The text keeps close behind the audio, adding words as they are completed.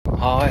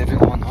Hi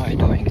everyone, how are you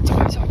doing? It's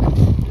Isaac.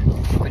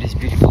 Look at this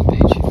beautiful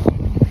beach.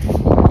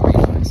 Really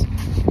nice.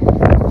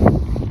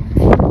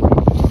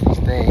 This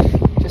bay,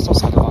 just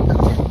outside of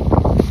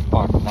Vancouver.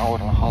 About an hour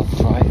and a half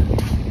drive.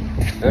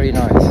 Very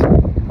nice.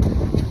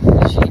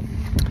 She,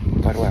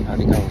 by the way, I'm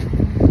having a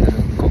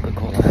little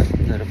Coca-Cola, a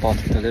little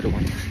bottle, the little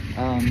one.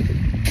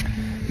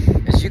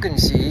 As you can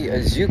see,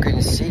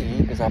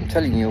 because I'm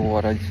telling you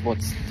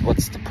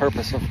what's the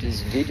purpose of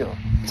this video.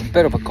 It's a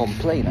bit of a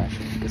complaint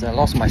actually, because I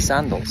lost my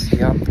sandals.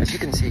 Yeah, as you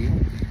can see,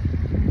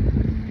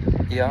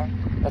 yeah,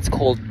 that's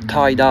called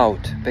tied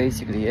out.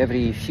 Basically,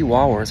 every few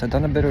hours, I've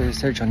done a bit of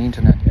research on the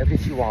internet. Every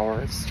few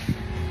hours,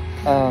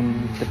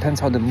 depends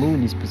how the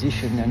moon is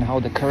positioned and how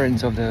the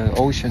currents of the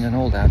ocean and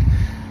all that,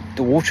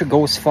 the water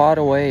goes far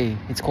away.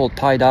 It's called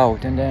tied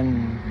out, and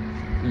then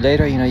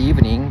later in the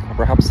evening, or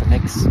perhaps the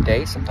next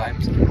day,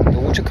 sometimes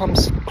the water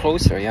comes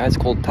closer. Yeah, it's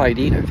called tied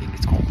in, I think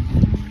it's called.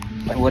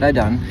 And what I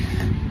done.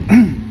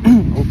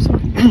 Oops.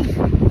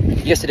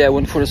 Yesterday I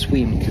went for a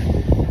swim.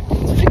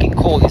 It's freaking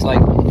cold. It's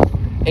like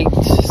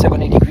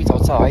 7, 8 degrees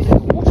outside,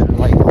 and the water,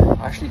 like,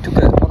 I actually took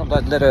one of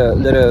that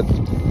little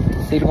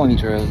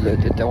thermometer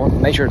that want to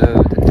measure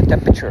the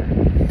temperature,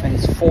 and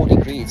it's 4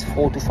 degrees,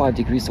 4 to 5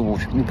 degrees of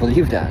water. Can you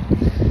believe that?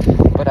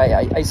 But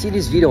I see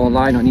this video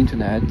online on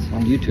internet,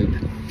 on YouTube,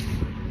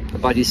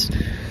 about this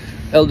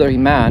elderly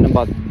man,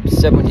 about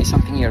 70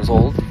 something years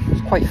old.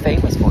 He's quite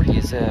famous for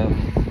his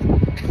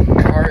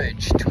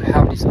courage to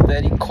have this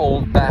very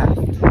cold bath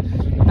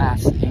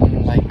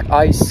in like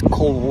ice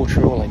cold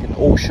water, or like an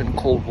ocean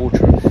cold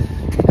water.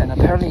 And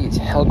apparently it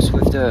helps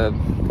with the,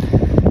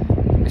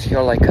 if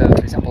you're like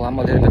for example, I'm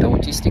a little bit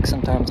autistic,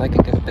 sometimes I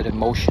can get a bit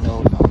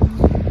emotional,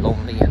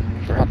 lonely,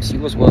 and perhaps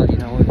you as well, you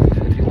know.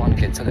 Everyone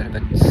gets a little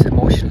bit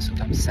emotional,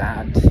 sometimes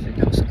sad,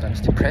 you know, sometimes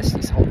depressed.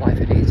 Is how life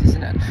it is,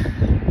 isn't it?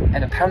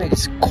 And apparently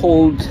this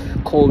cold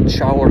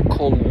shower,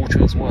 cold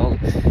water as well,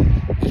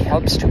 it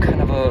helps to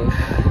kind of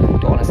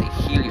don't want to say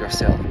heal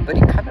yourself, but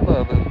it kind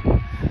of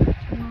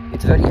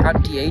it's very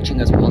anti-aging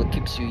as well. It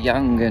keeps you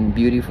young and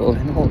beautiful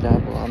and all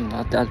that. Well, I'm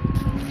not that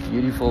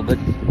beautiful, but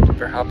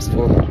perhaps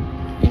for,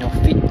 you know,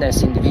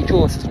 fitness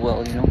individuals as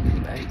well, you know,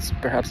 it's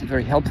perhaps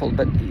very helpful.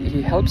 But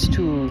it helps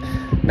to,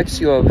 makes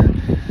you a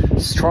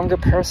stronger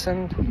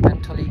person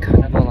mentally,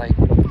 kind of like,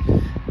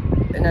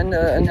 and then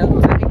in a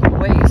very good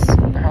ways.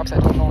 Perhaps I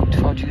don't know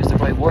how to use the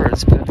right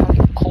words, but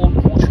apparently cold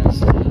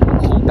waters,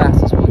 cold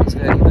baths as well, is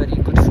very, very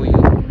good for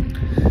you.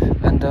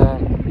 And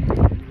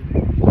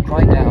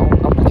right now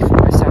I'm ready for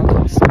my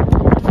sandals. I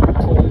went for a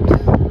cold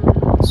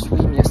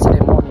swim yesterday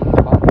morning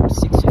about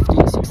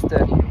 6:15,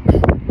 6:30,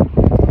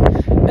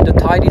 and the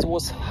tide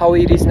was how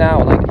it is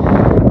now, like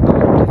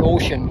the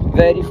ocean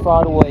very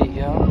far away.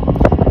 Yeah,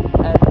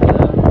 and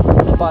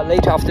about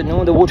late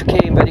afternoon the water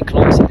came very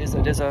close.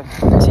 There's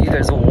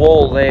a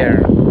wall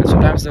there, and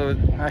sometimes they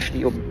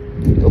actually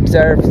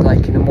observe,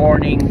 like in the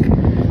morning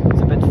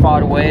it's a bit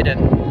far away, then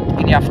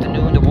in the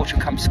afternoon the water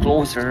comes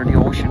closer, the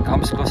ocean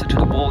comes closer to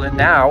the wall. And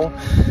now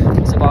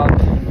it's about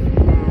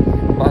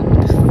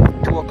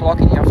 2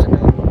 o'clock in the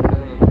afternoon,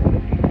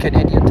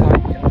 Canadian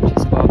time, yeah, which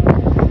is about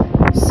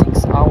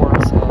 6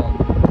 hours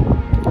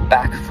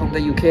back from the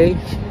UK.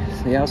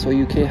 So, yeah, so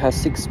UK has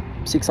six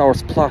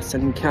hours plus,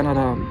 and in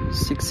Canada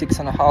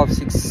 6.5,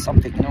 6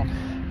 something, you know.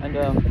 And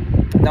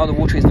now the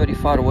water is very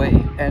far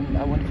away, and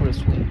I went for a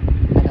swim,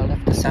 and I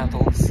left the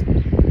sandals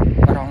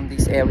around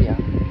this area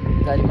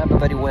that I remember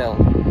very well.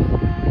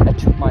 I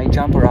took my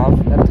jumper off,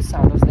 left the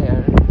sandals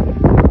there,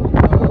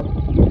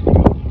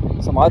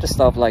 some other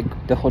stuff like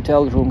the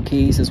hotel room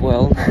keys as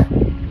well.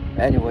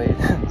 Anyway,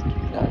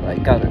 I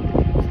got a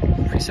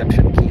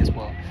reception key as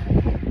well.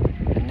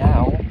 And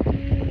now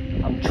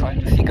I'm trying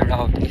to figure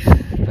out if,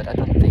 but I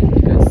don't think,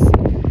 because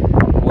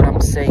what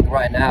I'm saying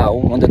right now,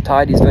 when the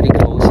tide is very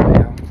close,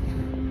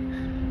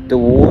 the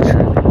water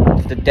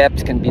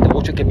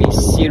can be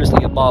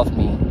seriously above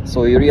me.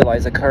 So you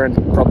realize the current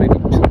probably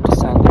took the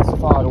sandals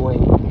far away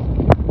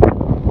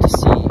to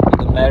see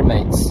the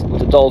mermaids, with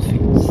the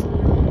dolphins.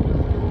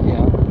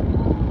 Yeah.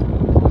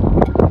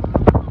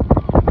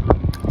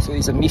 So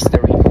it's a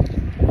mystery.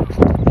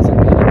 It's a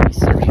big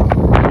mystery.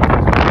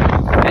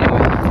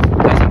 Anyway,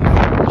 doesn't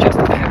matter, just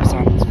a pair of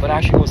sandals. But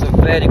actually it was a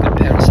very good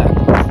pair of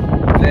sandals.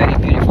 Very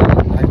beautiful.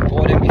 I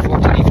bought them before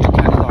to leave to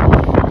Canada.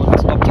 When I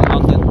stopped in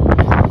London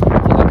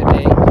for like a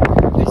day.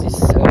 There's this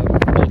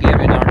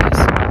Bulgarian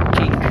artist,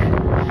 King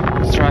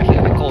Strahi. I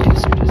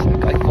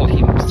call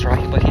him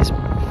Strahi, but his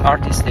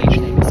artist stage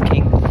name is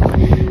King.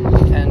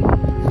 And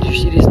do you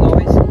see this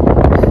noise?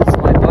 It's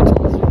my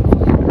buttons.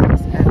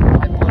 And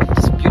I bought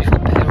this beautiful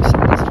pair of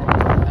sandals from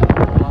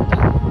London.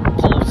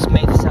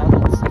 Cold-made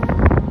sandals,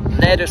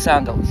 leather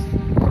sandals.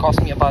 It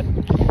cost me about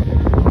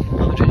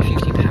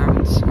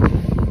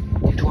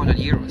 £150, 200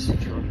 euros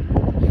if you're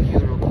in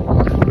Europe.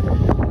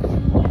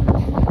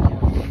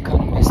 I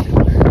can't miss them.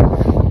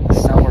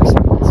 Summer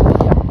sandals. But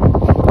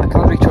yeah, I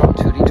can't return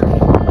to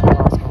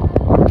Glasgow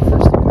on the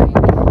 1st of May.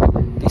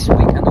 This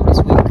week, end of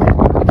this week,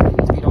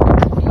 it's been on the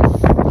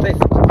 25th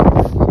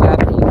of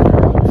April.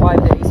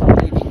 5 days I'm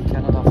leaving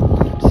Canada for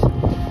good.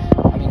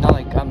 I mean, not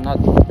like I'm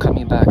not coming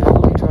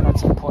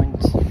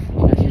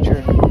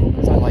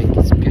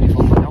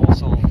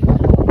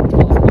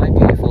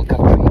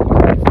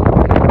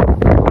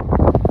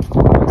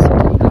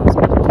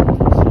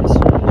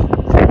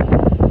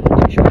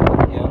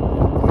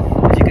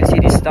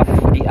stuff,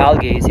 the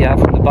algae, yeah,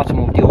 from the bottom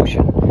of the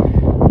ocean.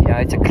 Yeah,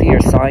 it's a clear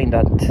sign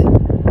that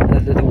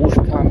the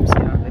water comes.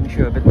 Yeah, let me show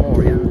you a bit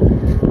more.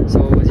 Yeah,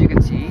 so as you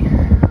can see,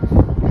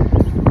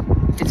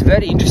 it's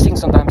very interesting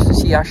sometimes to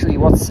see actually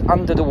what's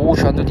under the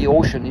water, under the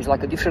ocean. Is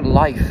like a different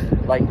life.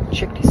 Like,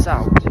 check this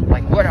out.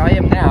 Like where I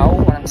am now,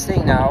 where I'm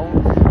staying now,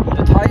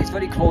 the tide is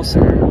very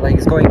closer. Like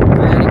it's going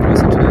very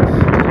closer to the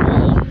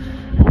wall.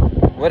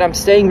 Where I'm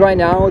staying right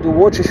now, the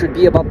water should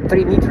be about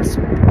 3 meters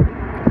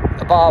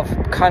above,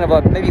 kind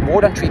of maybe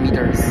more than 3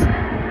 meters.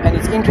 And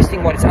it's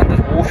interesting what is under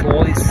the water,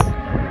 all this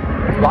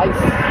life.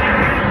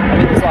 I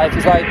mean, this life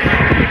is like,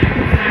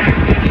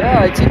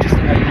 yeah, it's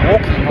interesting how you're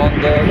walking on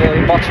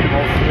the bottom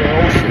of the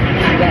ocean.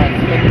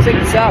 And check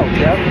this out,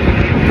 yeah.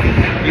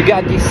 You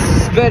got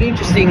these very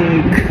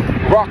interesting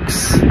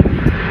rocks,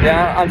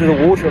 yeah, under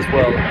the water as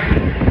well.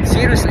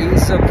 Seriously,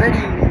 it's a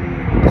very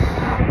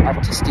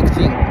artistic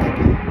thing.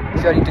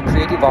 If you're into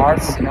creative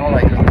arts, you know,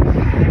 like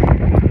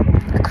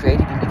a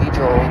creative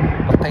individual,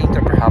 a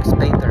painter perhaps,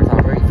 painters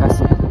are very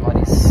fascinated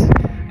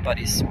by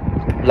these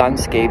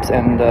landscapes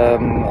and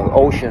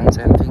oceans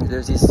and things.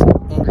 There's this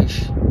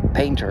English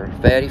painter,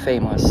 very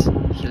famous.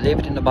 He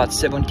lived in about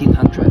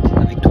 1700 in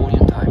the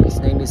Victorian time. His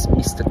name is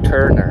Mr.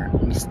 Turner.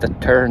 Mr.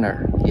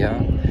 Turner, yeah.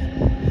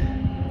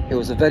 He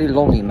was a very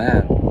lonely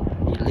man.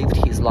 He lived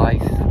his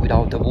life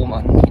without a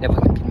woman. He never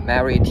been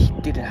married. He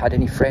didn't have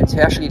any friends. He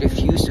actually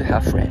refused to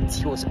have friends.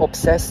 He was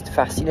obsessed,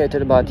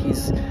 fascinated about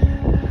his,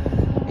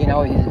 you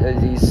know,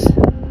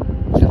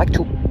 he liked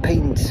to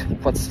paint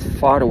what's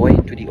far away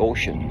to the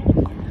ocean.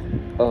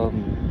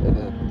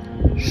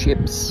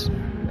 Ships,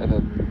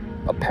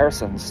 a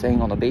person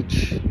staying on a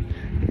beach,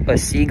 a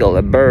seagull,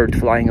 a bird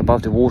flying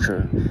above the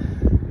water.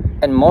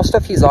 And most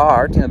of his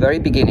art in the very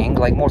beginning,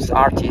 like most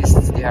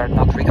artists, they are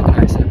not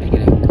recognized in the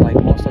beginning. Like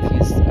most of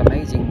his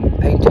amazing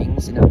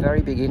paintings in the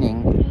very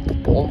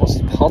beginning,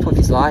 almost half of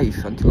his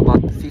life, until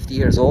about 50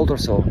 years old or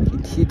so.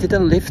 He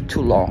didn't live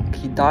too long.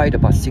 He died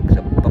about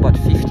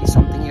 50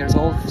 something years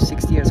old,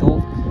 60 years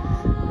old.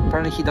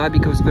 Apparently he died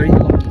because very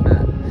lonely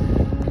man.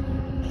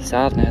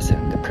 Sadness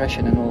and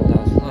depression and all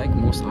that, like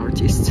most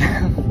artists.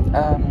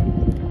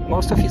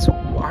 Most of his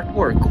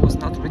artwork was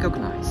not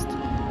recognized.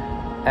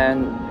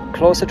 And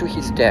closer to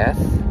his death,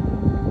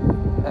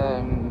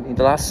 in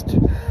the last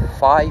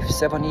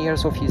 5-7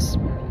 years of his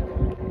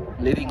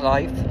living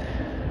life,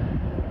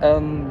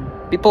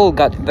 people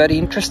got very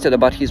interested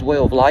about his way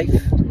of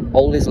life,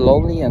 always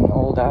lonely and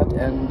all that,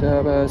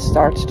 and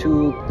start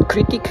to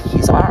critique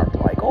his art,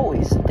 like, oh,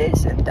 it's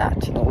this and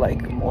that, you know,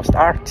 like most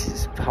art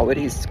is how it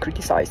is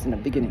criticized in the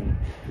beginning.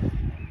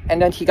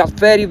 And then he got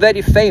very,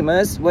 very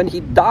famous when he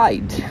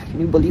died. Can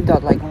you believe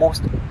that? Like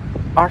most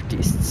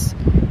artists,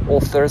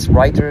 authors,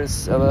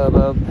 writers,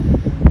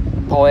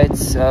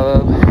 poets,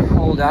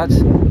 all that,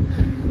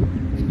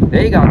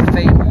 they got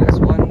famous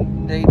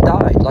when they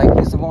died. Like,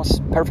 it's the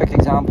most perfect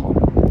example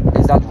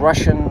is that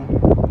Russian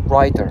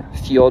writer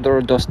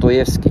Fyodor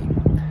Dostoevsky.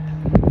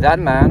 That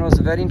man was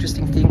a very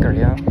interesting thinker.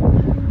 Yeah,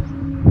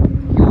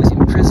 he was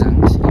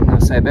imprisoned in a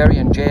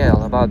Siberian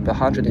jail about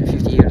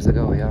 150 years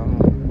ago, yeah,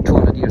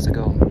 200 years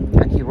ago,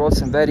 and he wrote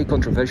some very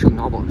controversial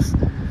novels.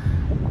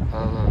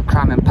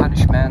 Crime and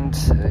Punishment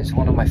is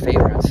one of my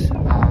favorites.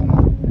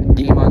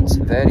 Demons,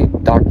 very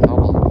dark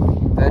novel,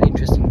 very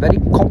interesting, very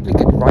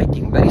complicated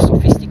writing, very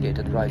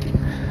sophisticated writing.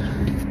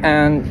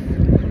 And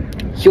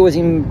he was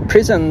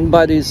imprisoned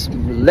by this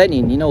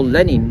Lenin, you know,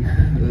 Lenin,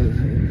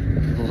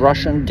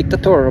 Russian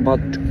dictator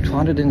about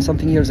 200 and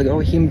something years ago.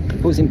 He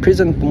was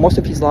imprisoned most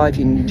of his life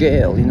in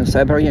jail, in a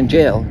Siberian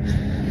jail.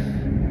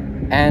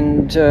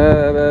 And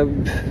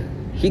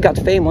he got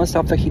famous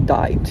after he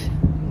died.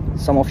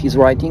 Some of his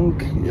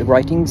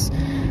writings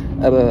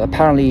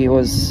apparently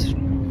was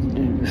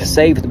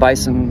saved by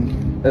some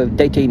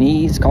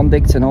detainees,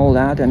 convicts and all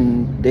that,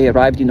 and they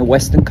arrived in the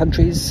Western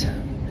countries,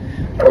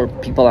 where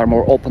people are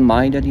more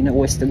open-minded in the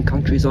Western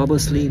countries,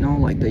 obviously, you know,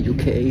 like the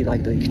UK,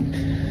 like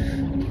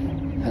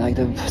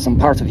some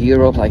parts of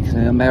Europe, like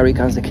the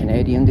Americans, the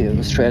Canadian, the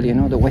Australian,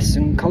 you know, the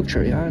Western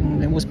culture, yeah,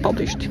 and it was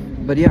published.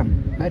 But yeah,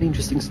 very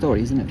interesting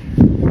story, isn't it?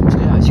 So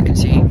yeah, as you can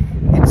see,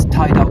 it's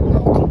tied out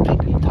now,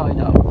 completely tied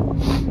out.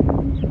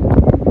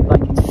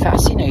 Like, it's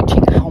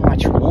fascinating how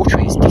much water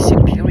is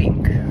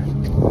disappearing.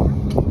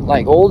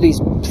 Like, all this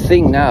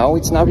thing now,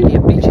 it's not really a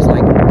beach, it's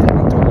like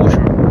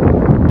underwater.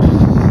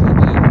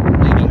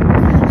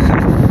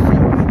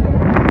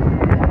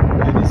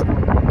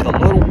 A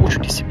lot of water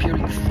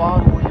disappearing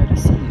far away at the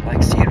sea,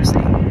 like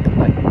seriously.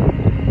 Like,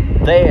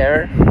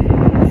 there,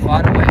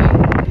 far away,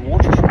 the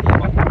water should be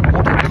about more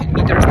than 10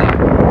 meters there.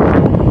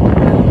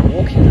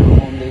 Walking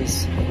on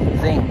this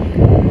thing,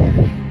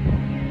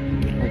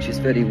 which is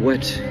very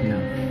wet, you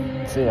know.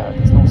 So yeah,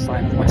 there's no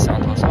sign of my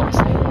sandals,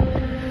 obviously.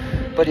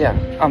 But yeah,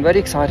 I'm very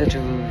excited to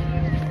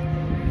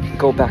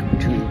go back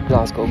to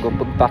Glasgow, go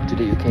back to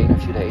the UK in a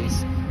few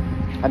days.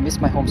 I miss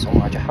my home so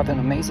much. I have an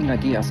amazing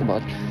ideas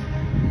about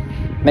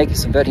making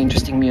some very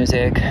interesting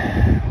music,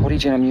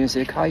 original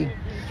music. I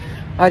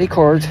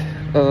record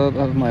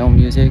my own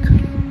music.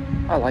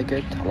 I like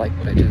it. I like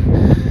what I do.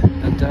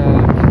 And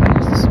I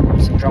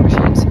use some drum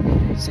machines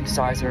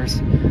synthesizers,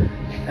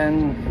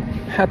 and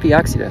happy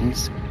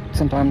accidents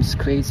sometimes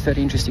creates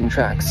very interesting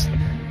tracks.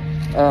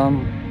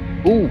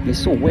 Oh,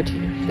 it's so wet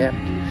here. Yeah.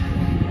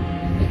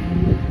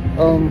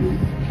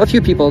 A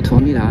few people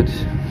told me that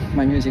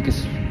my music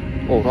is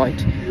all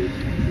right.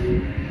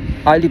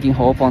 I live in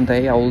hope one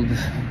day I will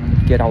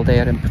get out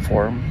there and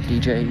perform,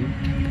 DJ,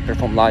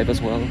 perform live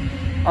as well.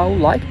 I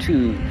would like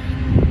to.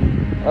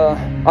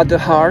 At the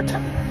heart,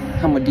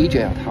 I'm a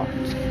DJ at heart.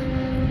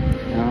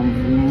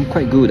 I'm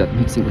quite good at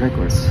mixing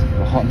records,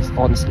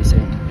 honestly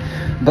saying.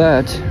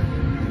 But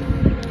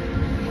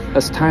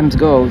as time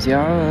goes,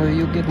 yeah,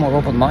 you get more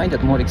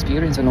open-minded, more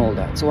experience and all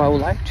that. So I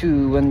would like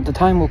to, when the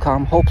time will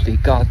come, hopefully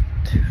God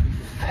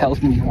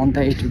help me one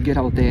day to get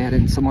out there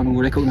and someone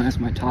will recognize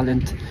my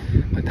talent,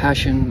 my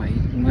passion, my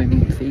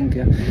thing.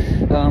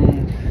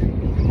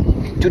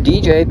 To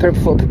DJ,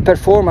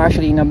 perform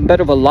actually in a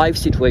bit of a live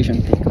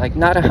situation thing, like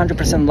not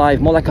 100%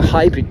 live, more like a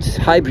hybrid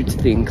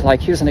thing.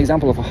 Like here's an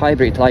example of a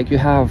hybrid. Like you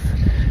have,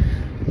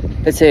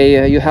 let's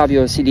say you have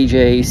your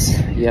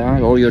CDJs,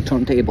 yeah, or your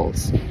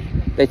turntables.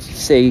 Let's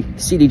say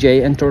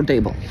CDJ and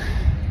turntable,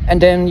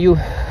 and then you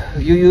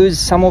use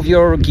some of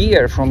your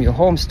gear from your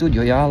home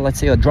studio, yeah, let's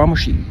say a drum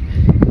machine,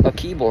 a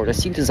keyboard, a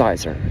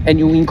synthesizer, and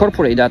you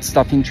incorporate that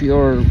stuff into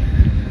your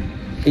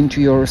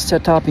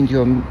setup, into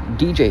your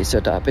DJ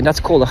setup, and that's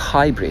called a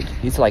hybrid.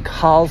 It's like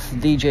half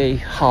DJ,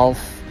 half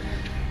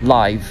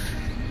live,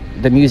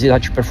 the music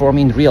that you perform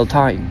in real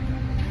time.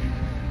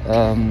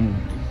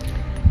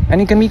 And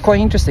it can be quite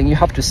interesting. You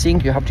have to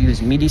sync, you have to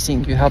use MIDI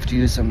sync, you have to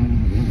use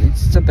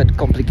it's a bit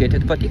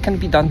complicated, but it can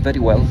be done very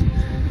well.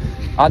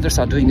 Others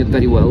are doing it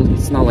very well.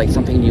 It's not like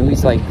something new.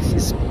 It's like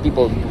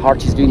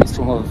artists doing this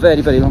from a very,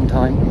 very long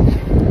time.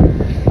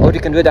 Or you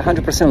can do it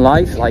 100%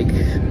 live, like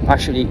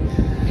actually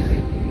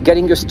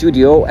getting your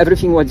studio,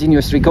 everything was in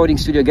your recording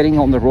studio, getting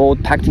on the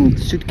road, packing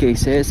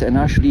suitcases, and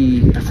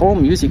actually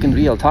perform music in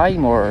real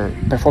time, or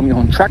perform your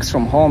own tracks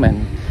from home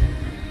and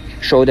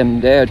show them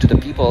there to the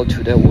people,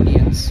 to the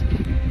audience.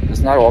 It's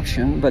another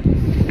option, but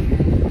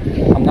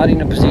I'm not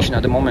in a position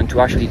at the moment to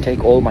actually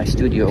take all my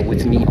studio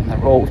with me on the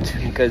road,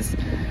 because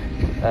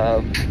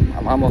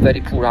I'm a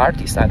very poor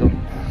artist. I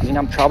mean,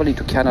 I'm traveling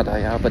to Canada,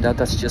 yeah, but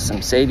that's just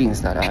some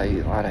savings that I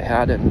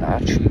had, and I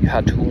actually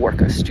had to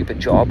work a stupid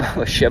job,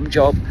 a chef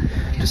job,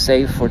 to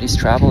save for this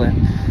travel. And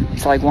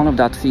it's like one of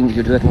that things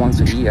you do it once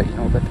a year, you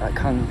know, but I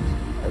can't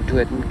do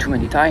it too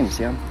many times,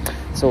 yeah.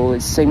 So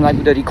it's same like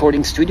with the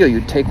recording studio. You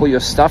take all your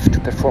stuff to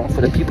perform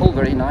for the people,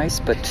 very nice,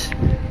 but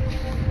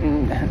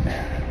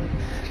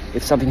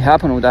if something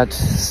happened with that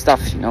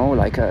stuff, you know,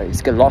 like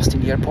it's get lost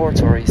in the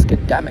airports or it's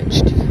get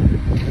damaged,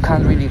 you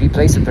can't really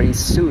replace it very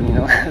soon, you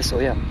know. So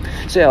yeah,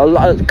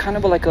 kind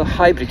of like a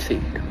hybrid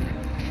thing,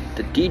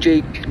 the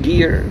DJ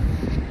gear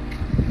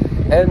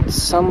and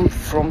some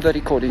from the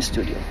recording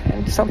studio,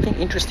 and something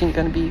interesting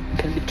can be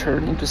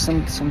turned into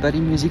some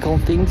very musical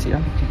things,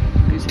 yeah,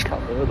 musical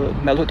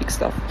melodic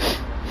stuff.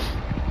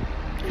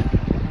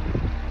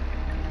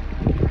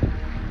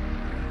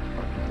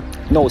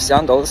 No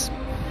sandals.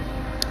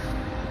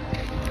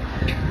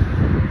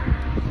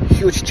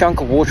 Huge chunk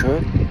of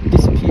water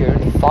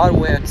disappeared far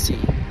away at sea.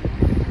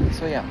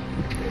 So yeah,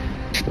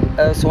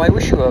 so I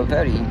wish you a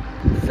very,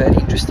 very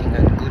interesting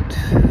and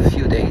good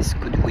few days,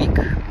 good week,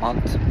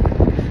 month.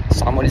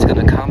 Someone is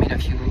gonna come in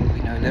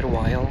a little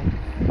while.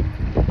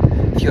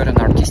 If you're an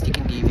artistic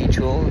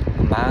individual,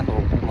 a man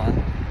or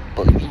woman,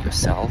 believe in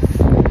yourself.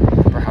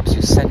 Perhaps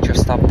you send your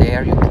stuff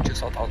there, you put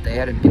yourself out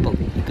there, and people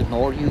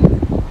ignore you,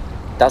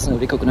 doesn't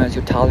recognize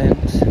your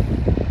talent.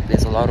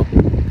 There's a lot of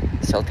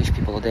selfish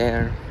people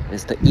there.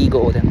 There's the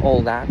ego and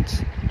all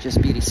that.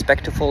 Just be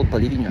respectful,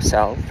 believe in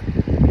yourself,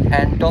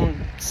 and don't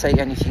say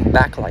anything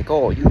back like,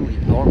 oh, you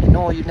ignore me.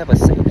 No, you never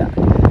say that.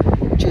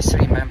 Just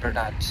remember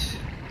that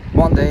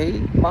one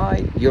day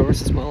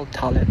yours as well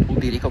talent will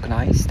be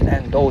recognized,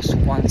 and those who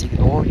once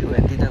ignored you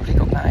and didn't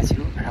recognize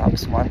you,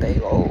 perhaps one day,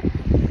 oh,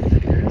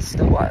 here's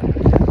the one,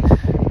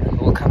 yeah. And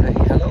will come and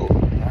hello,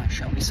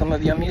 show me some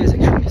of your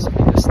music, show me some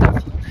of your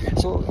stuff.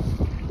 So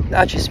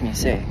that's just me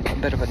saying, a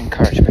bit of an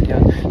encouragement,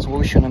 yeah. So we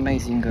wish you an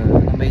amazing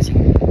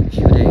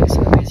few days,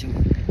 an amazing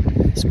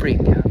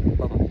spring, yeah.